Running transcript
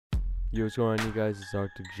Yo, what's going on, you guys? It's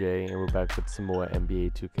Dr. J, and we're back with some more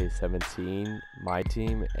NBA 2K17 My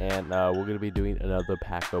Team, and we're gonna be doing another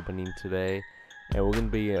pack opening today, and we're gonna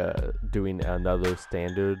be doing another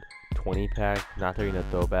standard 20 pack, not doing a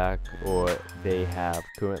throwback, or they have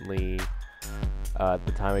currently at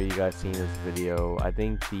the time of you guys seeing this video, I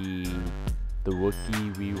think the rookie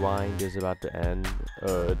rewind is about to end,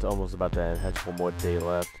 or it's almost about to end, has one more day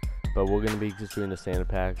left, but we're gonna be just doing the standard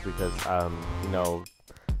pack because you know,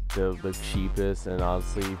 the cheapest, and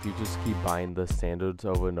honestly if you just keep buying the standards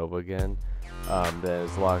over and over again, then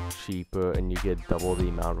it's a lot cheaper and you get double the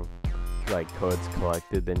amount of like cards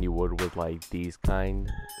collected than you would with like these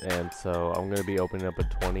kind. And so I'm gonna be opening up a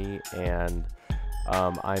 20, and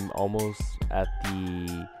I'm almost at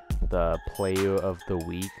the player of the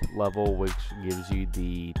week level, which gives you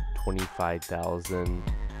the 25,000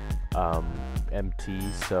 MT,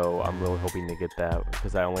 so I'm really hoping to get that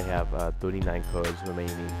because I only have 39 cards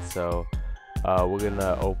remaining. So we're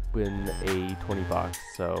gonna open a 20 box,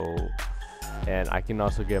 so, and I can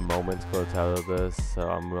also get moments cards out of this, so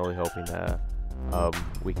I'm really hoping that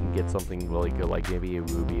we can get something really good, like maybe a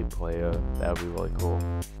Ruby player. That would be really cool.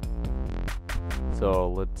 So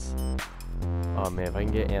let's, oh man, if I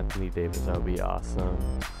can get Anthony Davis, that would be awesome.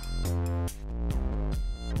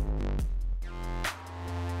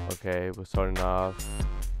 Okay, we're starting off.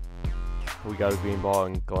 We got a green ball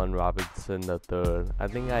and Glenn Robinson the third. I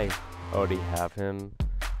think I already have him,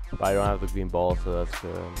 but I don't have the green ball, so that's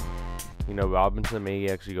good. You know, Robinson may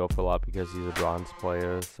actually go for a lot because he's a bronze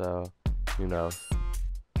player, so who knows.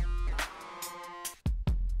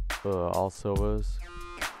 All silvers.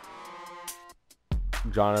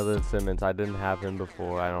 Jonathan Simmons, I didn't have him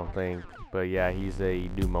before, I don't think, but yeah, he's a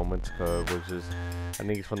new moments card, which is, I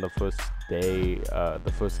think it's from the first day,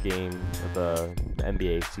 the first game of the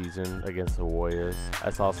NBA season against the Warriors. I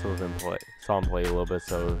saw him play a little bit,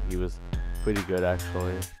 so he was pretty good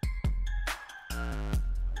actually.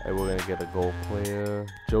 And we're gonna get a goal player,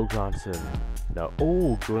 Joe Johnson. No,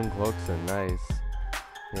 oh, Jordan Clarkson, nice.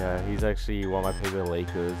 Yeah, he's actually one of my favorite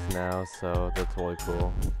Lakers now, so that's really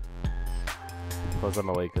cool. Plus, I'm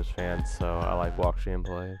a Lakers fan, so I like watching him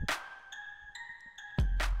play.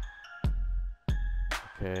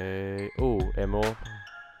 Okay. Oh, Emerald.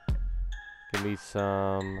 Give me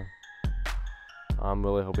some. I'm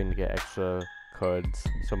really hoping to get extra cards,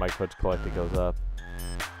 so my cards collected goes up.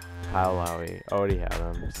 Kyle Lowry. Already had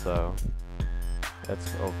him, so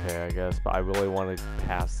that's okay, I guess. But I really want to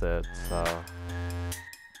pass it, so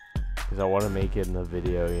because I want to make it in the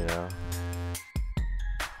video, you know.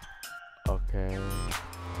 Okay.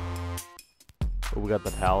 Oh, we got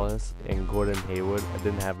the Palace and Gordon Hayward. I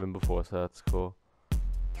didn't have him before, so that's cool.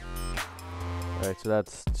 Alright, so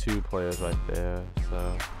that's two players right there.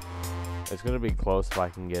 So it's gonna be close if I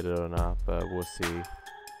can get it or not, but we'll see.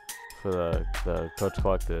 For the coach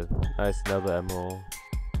collected. Nice, another Emerald.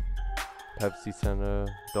 Pepsi Center.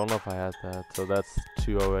 Don't know if I had that. So that's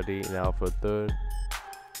two already. Now for a third.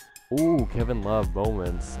 Ooh, Kevin Love,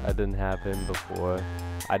 moments. I didn't have him before.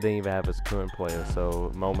 I didn't even have his current player, so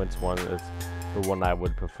moments one is the one I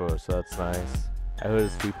would prefer, so that's nice. I heard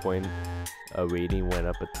his 3-point rating went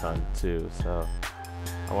up a ton too, so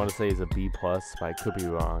I want to say he's a B+, but I could be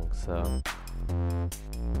wrong, so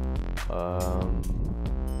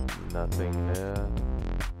nothing there.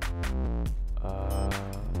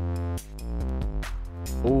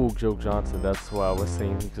 Oh, Joe Johnson, that's what I was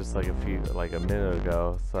saying just like a minute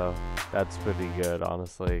ago, so that's pretty good,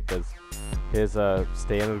 honestly, because his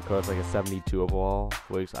standard card's like a 72 overall,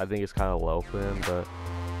 which I think is kind of low for him, but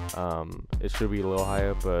it should be a little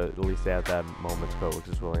higher, but at least they have that moments code, which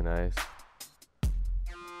is really nice.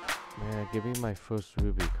 Man, give me my first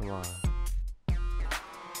Ruby, come on.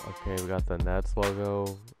 Okay, we got the Nets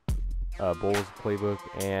logo, Bulls playbook,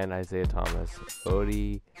 and Isaiah Thomas.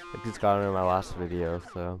 Already, I just got him in my last video,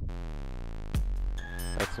 so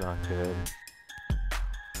that's not good.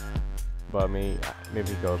 But maybe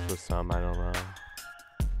he goes with some, I don't know.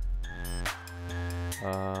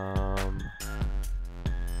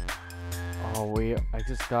 Oh wait, I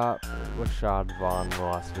just got Rashad Vaughn in the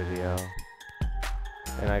last video,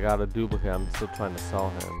 and I got a duplicate. I'm still trying to sell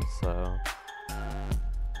him, so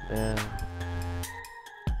yeah.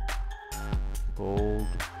 Gold.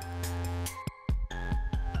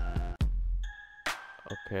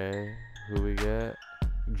 Okay, who we get?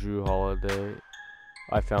 Drew Holiday.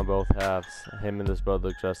 I found both halves, him and his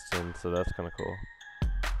brother Justin, so that's kind of cool.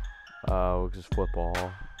 Which is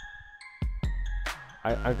football.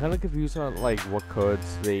 I'm kind of confused on like what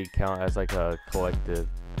cards they count as like a collected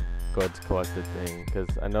thing, because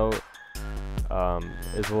I know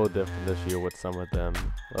it's a little different this year with some of them,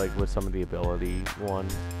 like with some of the ability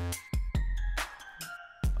ones.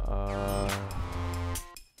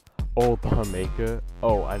 Oh, the maker.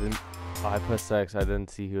 Oh, I pressed X. I didn't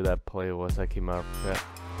see who that player was that came up. Yeah.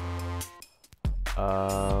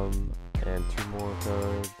 And 2 more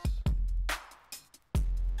cards.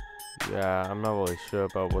 Yeah, I'm not really sure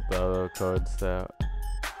about what the other cards that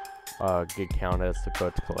get counted as the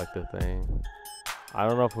cards collector thing. I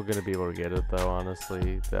don't know if we're gonna be able to get it though,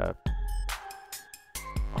 honestly. That.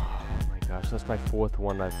 Oh my gosh, that's my 4th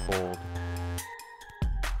one I've pulled.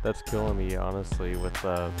 That's killing me, honestly, with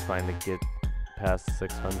trying to get past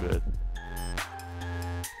 600.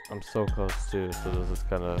 I'm so close too, so this is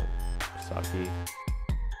kind of sucky.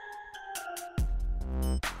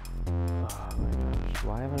 Oh my gosh,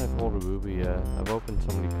 why haven't I pulled a ruby yet? I've opened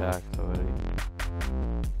so many packs already.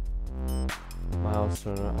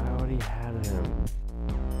 Milestone, I already had him.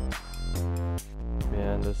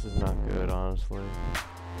 Man, this is not good, honestly.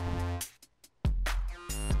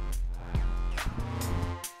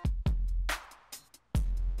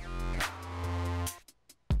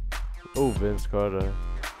 Oh, Vince Carter.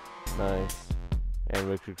 Nice. And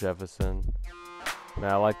Richard Jefferson. Now,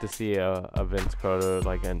 I like to see a Vince Carter,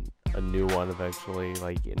 like a new one eventually,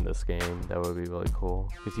 like in this game. That would be really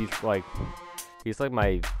cool. Because he's like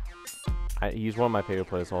my, he's one of my favorite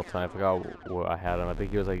players of all time. I forgot where I had him. I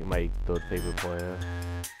think he was like my 3rd favorite player.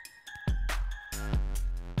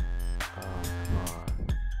 Oh, come on.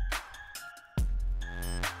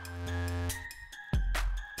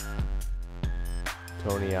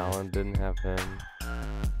 Tony Allen, didn't have him.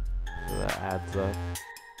 So that adds up.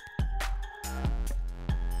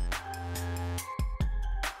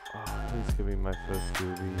 Oh, please give me my first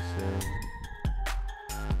ruby soon.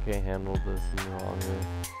 Can't handle this any longer.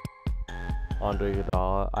 Andre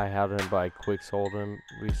Iguodala, I had him, but I quick sold him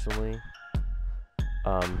recently.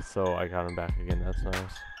 So I got him back again. That's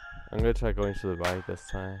nice. I'm gonna try going to the right this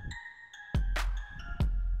time.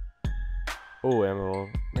 Oh,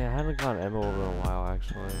 Emerald. Man, I haven't gotten Emerald in a while,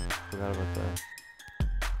 actually. Forgot about that.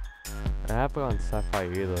 I haven't gotten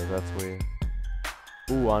Sapphire either. That's weird.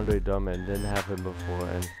 Ooh, Andre Drummond. Didn't have him before,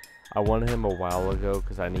 and I wanted him a while ago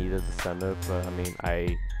because I needed the center, but I mean,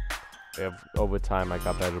 over time I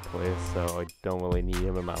got better players, so I don't really need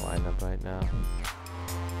him in my lineup right now.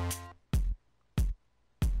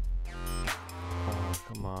 Oh,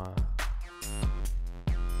 come on.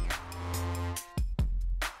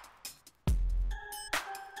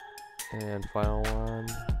 And final one.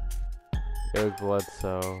 Eric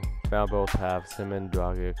Bledsoe. Found both halves, him and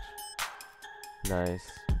Dragic.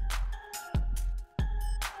 Nice.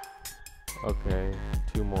 Okay,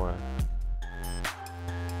 2 more.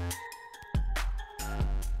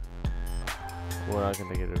 We're not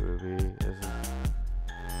gonna get a ruby, is it?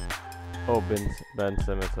 Oh, Ben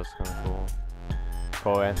Simmons, that's kinda cool.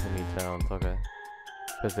 Cole Anthony Towns, okay.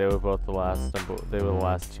 Because they were both the last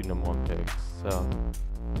 2 number 1 picks, so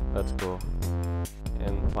that's cool.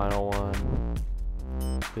 And the final one,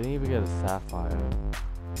 didn't even get a Sapphire.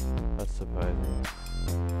 That's surprising.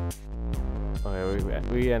 Okay,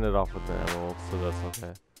 we ended off with an Emerald, so that's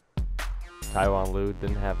okay. Tyronn Lue,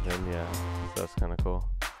 didn't have him yet, so that's kind of cool.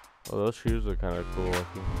 Oh, those shoes are kind of cool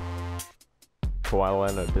looking. Kawhi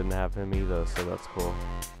Leonard, didn't have him either, so that's cool.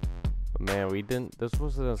 But man, this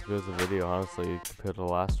wasn't as good as the video, honestly, compared to the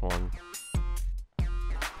last one.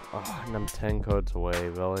 Oh, and I'm 10 codes away,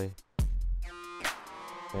 really.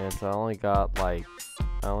 And so I only got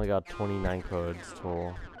 29 codes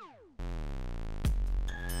total.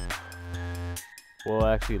 Will it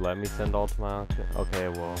actually let me send all to my auction? Okay,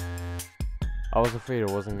 well. I was afraid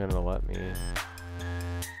it wasn't gonna let me.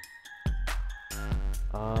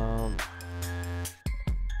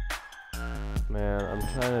 Man, I'm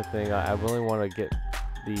trying to think. I really want to get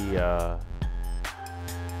the,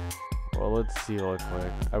 well, let's see real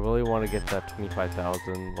quick. I really want to get that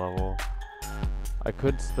 25,000 level. I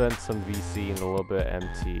could spend some VC and a little bit of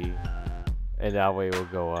MT, and that way it will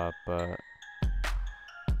go up, but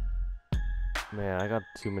man, I got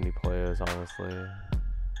too many players, honestly.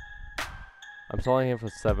 I'm selling him for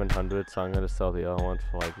 700, so I'm gonna sell the other one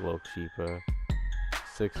for like a little cheaper.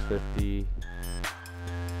 650.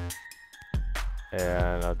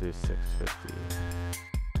 And I'll do 650.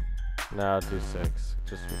 No, I'll do 6,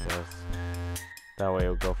 just because. That way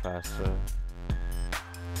it'll go faster.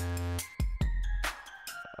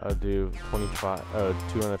 I'll do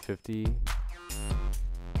 250.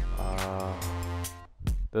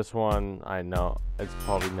 This one, I know, it's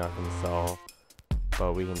probably not gonna sell,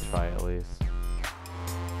 but we can try at least.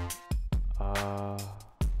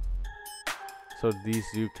 So these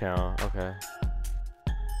do count, okay.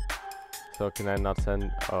 So can I not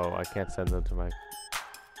send, oh, I can't send them to my,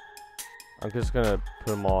 I'm just gonna put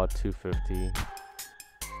them all at 250.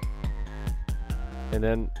 And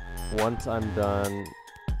then once I'm done,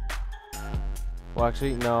 well,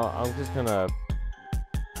 actually, no, I'm just gonna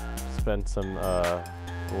spend some, a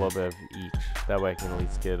little bit of each. That way I can at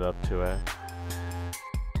least get up to it.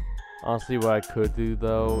 Honestly, what I could do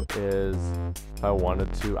though is, if I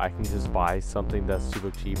wanted to, I can just buy something that's super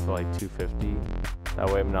cheap for like $250. That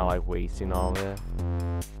way I'm not like wasting all of it.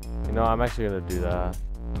 You know, I'm actually gonna do that.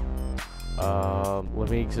 Let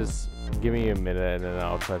me just give me a minute and then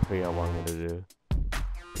I'll try to figure out what I'm gonna do.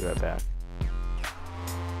 Be right back.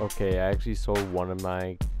 Okay, I actually sold one of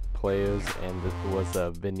my players, and it was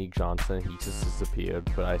Vinny Johnson. He just disappeared,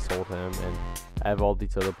 but I sold him, and I have all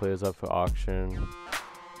these other players up for auction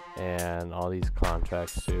and all these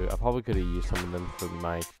contracts too. I probably could have used some of them for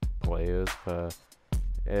my players, but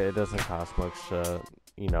it doesn't cost much to,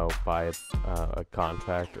 you know, buy a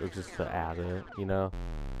contract or just to add it, you know.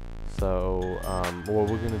 So what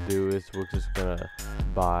we're gonna do is we're just gonna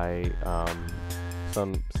buy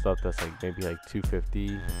some stuff that's like maybe like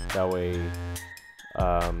 $250. That way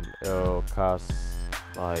it'll cost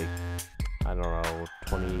like, I don't know,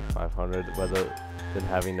 $2,500 rather than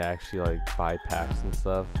having to actually like buy packs and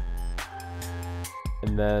stuff.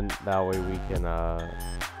 And then that way we can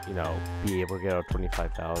you know, be able to get our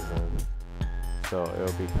 25,000. So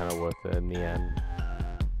it'll be kind of worth it in the end.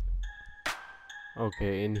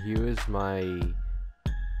 Okay, and here is my,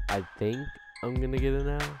 I think I'm gonna get it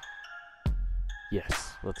now.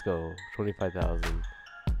 Yes, let's go. 25,000.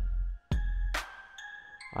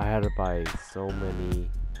 I had to buy so many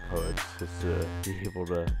cards just to be able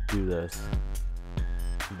to do this,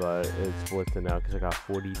 but it's worth it now because I got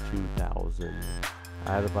 42,000.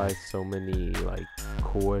 I had to buy so many like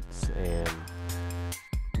courts and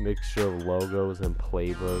mixture of logos and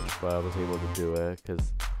playbooks, but I was able to do it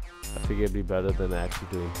because I figured it'd be better than actually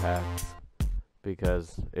doing packs,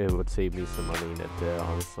 because it would save me some money, and it did,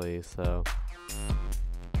 honestly. So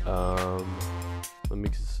let me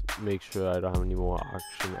just make sure I don't have any more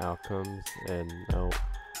auction outcomes. And no,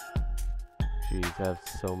 jeez, I have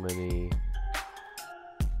so many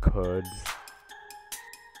cards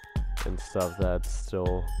and stuff that's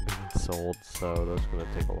still being sold, so that's gonna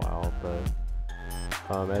take a while. But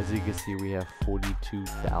as you can see, we have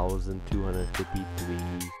 42,253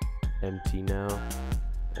 empty now.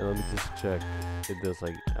 And let me just check if there's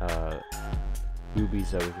like boobies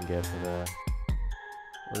that we can get for that.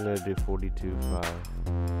 I'm gonna do 42.5.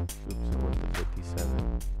 Oops, I went to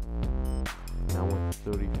 57. Now I went to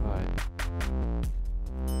 35.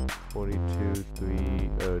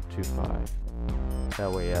 42.325. That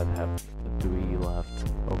way I'd have 3 left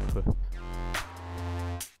over.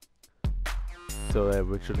 So that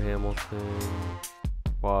Richard Hamilton.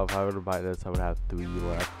 Well, if I were to buy this, I would have 3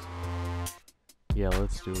 left. Yeah,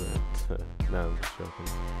 let's do it. No, I'm just joking.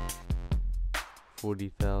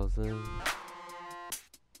 40,000.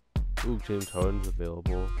 Ooh, James Harden's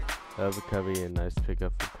available. That would kind of be a nice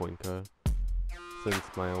pickup for point guard, since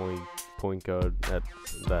my only point guard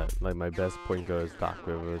like my best point guard is Doc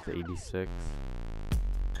Rivers, 86.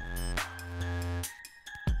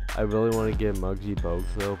 I really want to get Muggsy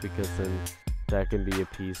Bogues though, because then that can be a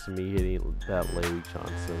piece of me hitting that Larry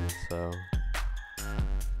Johnson. So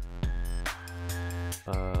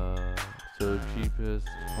the cheapest,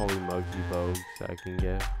 probably Muggsy Bogues I can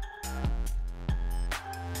get.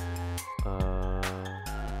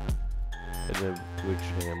 And then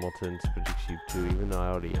Richard Hamilton's pretty cheap too, even though I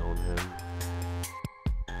already own him.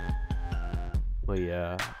 But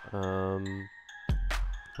yeah,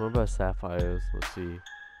 what about Sapphires? Let's see.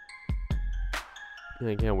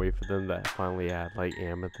 I can't wait for them to finally add like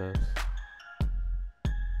Amethyst.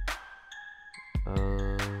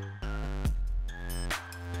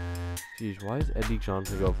 Geez, why does Eddie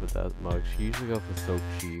Johnson go for that much? He usually go for so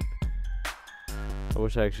cheap. I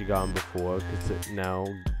wish I actually got him before, because now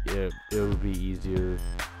it would be easier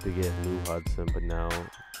to get Lou Hudson, but now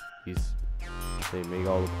they make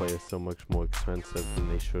all the players so much more expensive than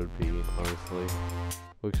they should be, honestly,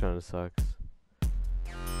 which kind of sucks.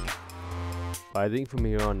 But I think from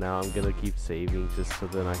here on now, I'm gonna keep saving just so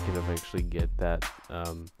that I can eventually get that.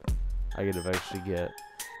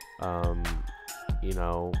 You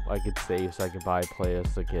know, I could save so I could buy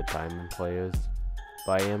players to get diamond players.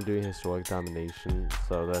 But I am doing historic domination,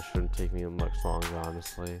 so that shouldn't take me much longer,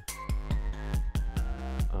 honestly.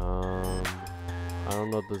 I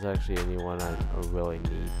don't know if there's actually anyone I really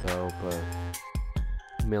need though, but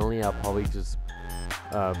mainly I'll probably just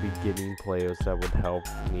be getting players that would help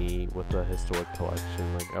me with the historic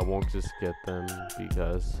collection. Like, I won't just get them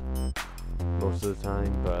because most of the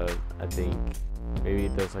time, but I think maybe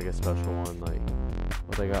there's like a special one, like,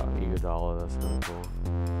 well, they got Iguodala, that's kind of cool.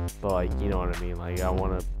 But like, you know what I mean, like, I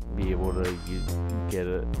want to be able to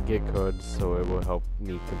get codes, so it will help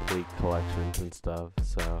me complete collections and stuff.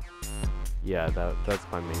 So yeah, that's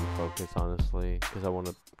my main focus, honestly, because I want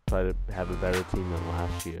to try to have a better team than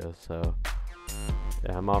last year. So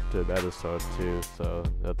yeah, I'm off to a better start too, so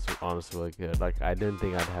that's honestly really good. Like, I didn't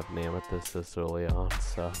think I'd have an amethyst this early on,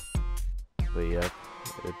 so but yeah,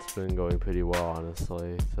 it's been going pretty well,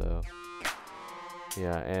 honestly. So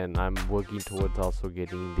yeah, and I'm working towards also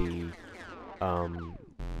getting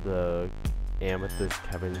the amethyst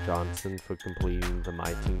Kevin Johnson for completing the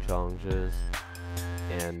MyTeam challenges,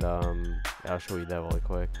 and I'll show you that really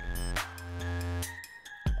quick.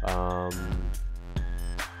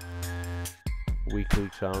 Weekly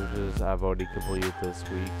challenges I've already completed this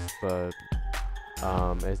week, but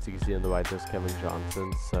as you can see on the right, there's Kevin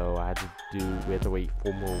Johnson, so we had to wait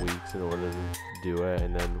 4 more weeks in order to do it,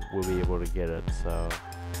 and then we'll be able to get it. So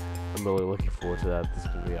I'm really looking forward to that. This is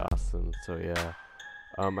gonna be awesome. So yeah,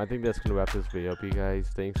 I think that's gonna wrap this video up, you guys.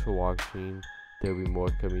 Thanks for watching. There'll be more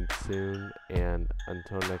coming soon, and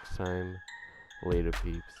until next time, later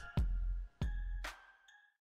peeps.